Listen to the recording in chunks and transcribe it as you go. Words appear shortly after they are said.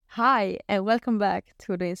Hi, and welcome back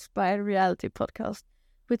to the Inspired Reality podcast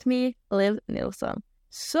with me, Liv Nilsson.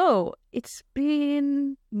 So, it's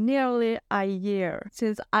been nearly a year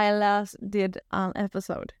since I last did an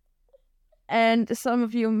episode. And some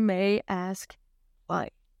of you may ask, why?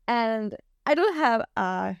 And I don't have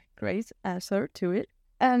a great answer to it.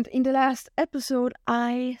 And in the last episode,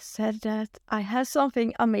 I said that I had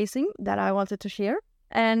something amazing that I wanted to share.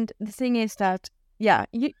 And the thing is that,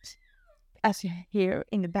 as you hear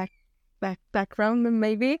in the background,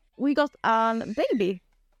 maybe we got a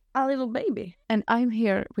little baby, and I'm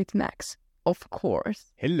here with Max, of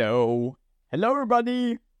course. Hello,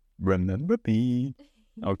 everybody. Remember me?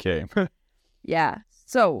 Okay. Yeah.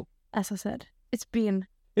 So, as I said, it's been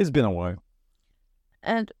It's been a while.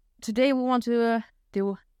 and today we want to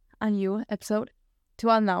do a new episode to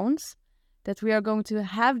announce that we are going to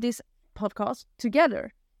have this podcast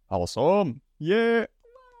together. Awesome. Yeah.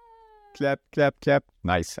 Clap, clap, clap.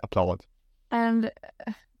 Nice. Applaud. And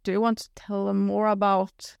do you want to tell them more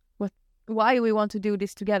about why we want to do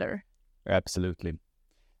this together? Absolutely.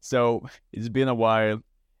 So it's been a while,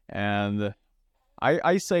 and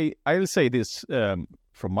I'll say this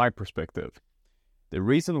from my perspective. The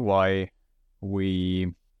reason why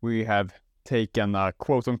we have taken a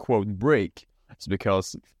quote unquote break is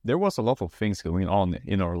because there was a lot of things going on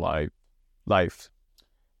in our life,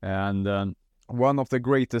 and one of the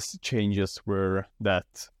greatest changes were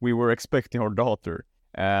that we were expecting our daughter.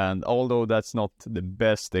 And although that's not the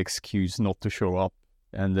best excuse not to show up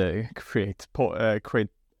and create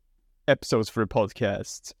episodes for a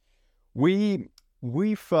podcast, we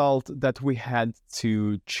felt that we had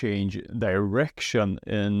to change direction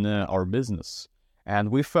in our business.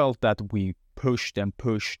 And we felt that we pushed,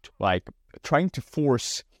 like trying to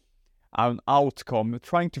force an outcome,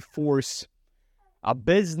 trying to force a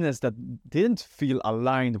business that didn't feel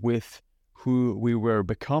aligned with who we were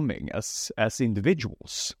becoming as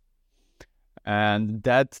individuals. And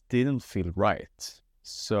that didn't feel right.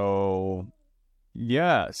 So,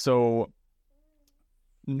 yeah. So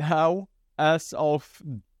now, as of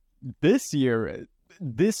this year,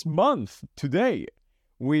 this month, today,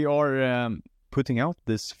 we are putting out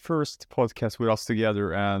this first podcast with us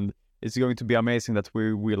together. And it's going to be amazing that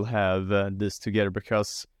we will have this together,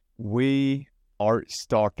 because we are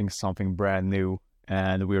starting something brand new,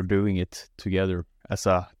 and we're doing it together as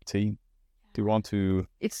a team. Do you want to?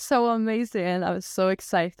 It's so amazing, and I was so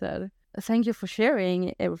excited. Thank you for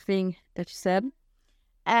sharing everything that you said.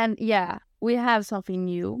 And yeah, we have something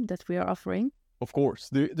new that we are offering. Of course.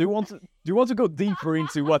 Do you want to go deeper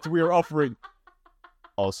into what we are offering?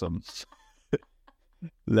 Awesome.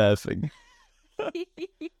 Laughing.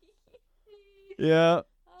 Yeah,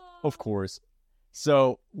 of course.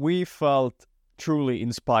 So we felt truly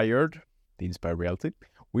inspired, the Inspired Reality.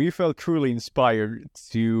 We felt truly inspired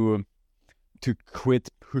to quit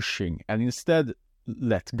pushing and instead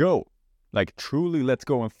let go. Like truly let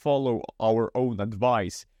go and follow our own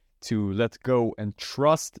advice, to let go and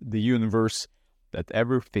trust the universe that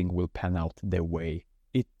everything will pan out the way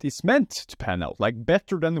it is meant to pan out, like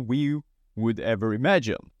better than we would ever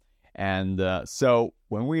imagine. And so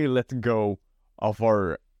when we let go of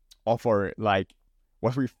our like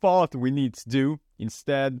what we thought we need to do,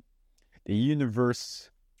 instead the universe,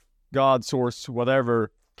 God, source,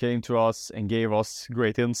 whatever, came to us and gave us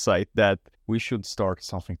great insight that we should start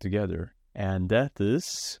something together. And that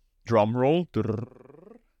is, drumroll,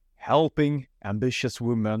 helping ambitious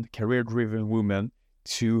women, career-driven women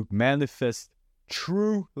to manifest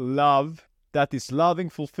true love that is loving,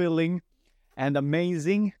 fulfilling, and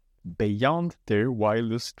amazing beyond their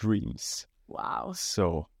wildest dreams. Wow.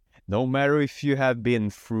 So, no matter if you have been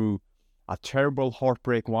through a terrible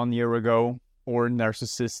heartbreak 1 year ago, or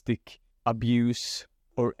narcissistic abuse,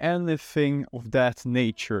 or anything of that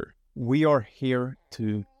nature, we are here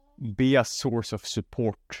to be a source of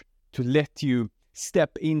support, to let you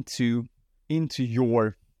step into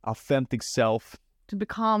your authentic self. To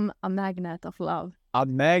become a magnet of love. A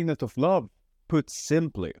magnet of love, put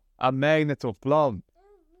simply. A magnet of love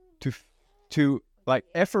to like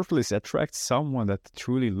effortlessly attract someone that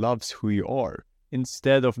truly loves who you are,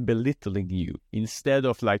 instead of belittling you, instead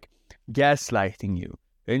of like gaslighting you,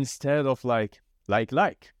 instead of like.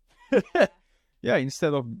 Yeah,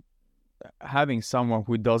 instead of having someone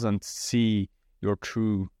who doesn't see your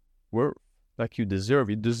true worth like you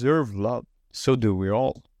deserve. You deserve love. So do we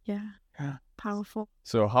all. Yeah. Powerful.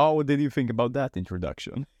 So how did you think about that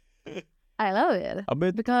introduction? I love it. A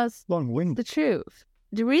bit because long-winded. The truth.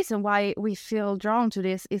 The reason why we feel drawn to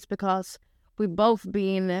this is because we've both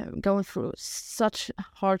been going through such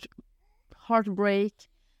heartbreak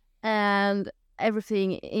and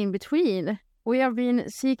everything in between. we have been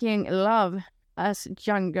seeking love as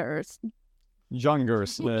youngers.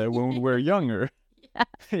 When we were younger.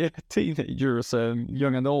 Yeah, teenagers and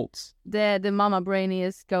young adults. The mama brain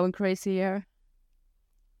is going crazy here.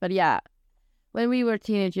 But yeah, when we were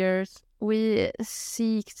teenagers, we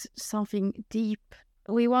seeked something deep.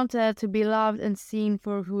 We wanted to be loved and seen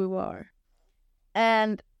for who we were.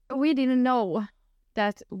 And we didn't know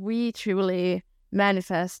that we truly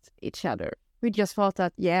manifest each other. We just thought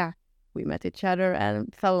that, yeah, we met each other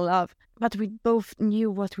and fell in love. But we both knew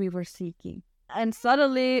what we were seeking. And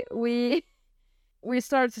suddenly we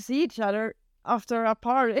started to see each other after a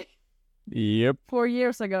party. Yep. 4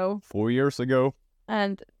 years ago. 4 years ago.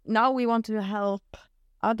 And now we want to help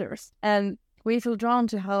others. And we feel drawn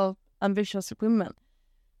to help ambitious women.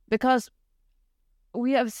 Because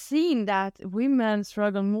we have seen that women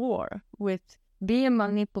struggle more with being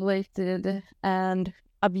manipulated and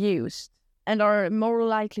abused. And are more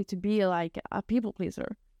likely to be like a people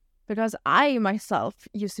pleaser. Because I myself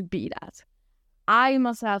used to be that. I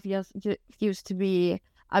myself used to be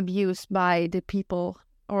abused by the people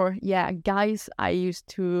or guys I used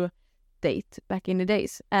to date back in the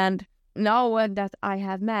days. And now that I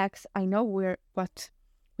have Max, I know what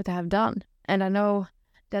I have done. And I know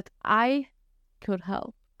that I could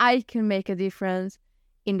help. I can make a difference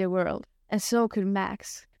in the world. And so could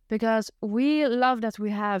Max. Because we love that we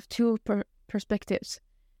have two perspectives.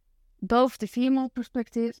 Both the female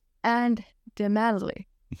perspective and the manly.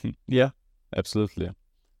 Yeah. Absolutely.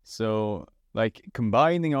 So, like,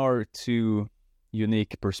 combining our two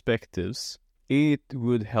unique perspectives, it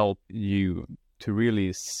would help you to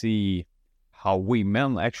really see how we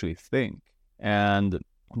men actually think. And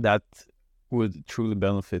that would truly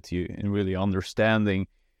benefit you in really understanding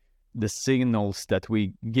the signals that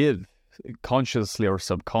we give consciously or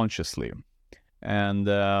subconsciously. And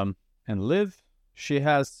Liv, she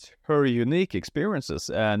has her unique experiences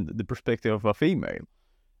and the perspective of a female.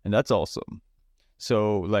 And that's awesome.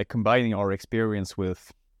 So, like, combining our experience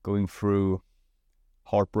with going through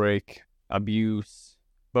heartbreak, abuse,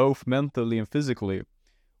 both mentally and physically,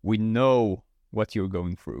 we know what you're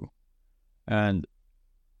going through. And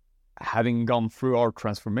having gone through our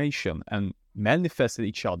transformation and manifested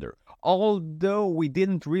each other, although we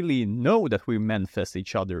didn't really know that we manifest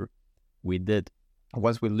each other, we did.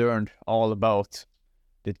 Once we learned all about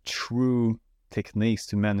the true techniques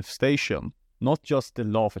to manifestation, not just the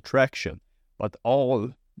law of attraction, but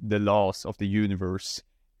all the laws of the universe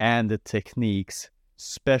and the techniques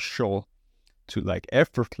special to, like,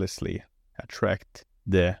 effortlessly attract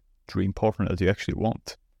the dream partner that you actually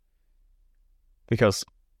want. Because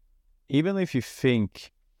even if you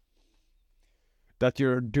think that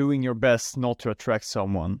you're doing your best not to attract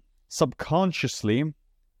someone, subconsciously,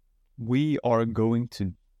 we are going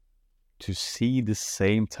to see the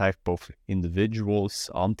same type of individuals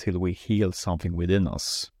until we heal something within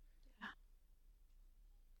us.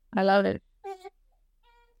 I love it.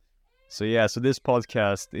 So this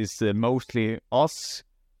podcast is mostly us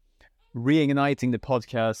reigniting the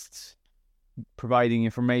podcast, providing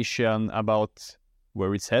information about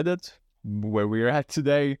where it's headed, where we're at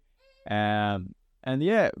today, and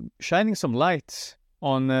shining some light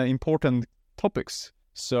on important topics.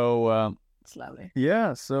 So it's lovely.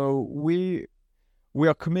 Yeah, so we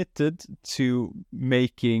are committed to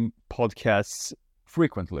making podcasts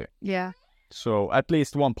frequently. Yeah. So at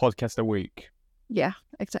least one podcast a week. Yeah,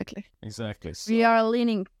 exactly. Exactly. So. We are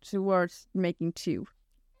leaning towards making 2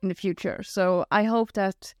 in the future. So I hope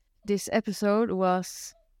that this episode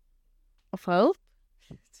was of help.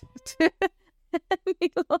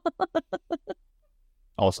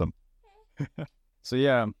 Awesome. So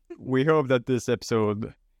yeah, we hope that this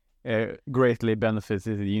episode greatly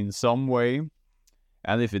benefited you in some way.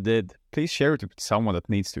 And if it did, please share it with someone that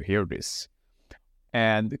needs to hear this.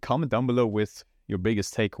 And comment down below with your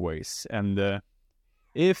biggest takeaways. And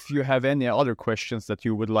if you have any other questions that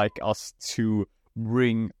you would like us to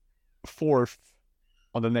bring forth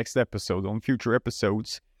on the next episode, on future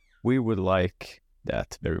episodes, we would like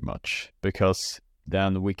that very much. Because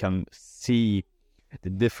then we can see the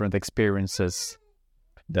different experiences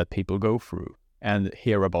that people go through and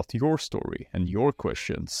hear about your story and your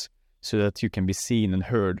questions so that you can be seen and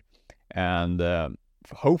heard. And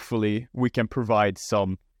hopefully we can provide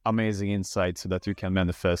some amazing insights so that you can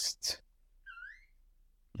manifest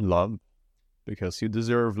love, because you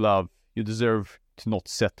deserve love. You deserve to not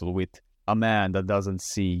settle with a man that doesn't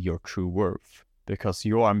see your true worth, because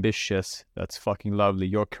you're ambitious. That's fucking lovely.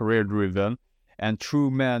 You're career driven, and true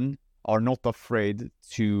men are not afraid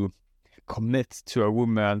to commit to a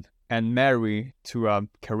woman and marry to a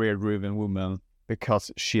career driven woman because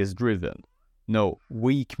she is driven, No,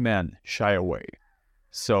 weak men shy away.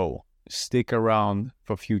 So stick around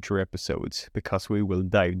for future episodes because we will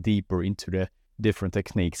dive deeper into the different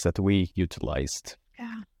techniques that we utilized.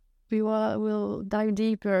 Yeah. We'll dive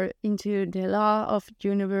deeper into the law of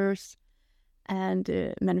universe and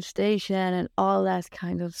manifestation and all that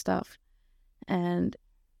kind of stuff. And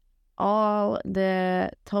all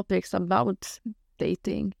the topics about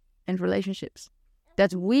dating and relationships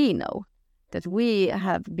that we know, that we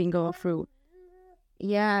have been going through.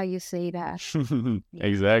 Yeah, you say that.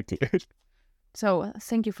 Exactly. So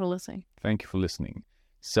thank you for listening. Thank you for listening.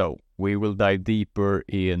 So we will dive deeper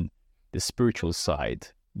in the spiritual side,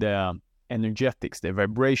 the energetics, the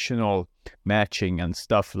vibrational matching and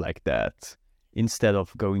stuff like that, instead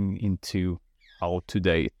of going into how to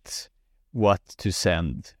date, what to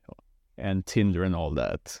send, and Tinder and all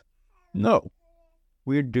that. No,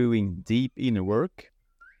 we're doing deep inner work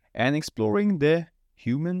and exploring the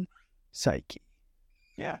human psyche.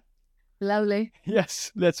 Yeah. Lovely.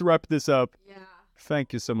 Yes, let's wrap this up. Yeah.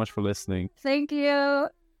 Thank you so much for listening. Thank you.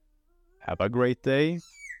 Have a great day.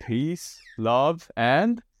 Peace, love,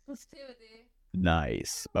 and Positivity.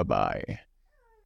 nice. Bye-bye.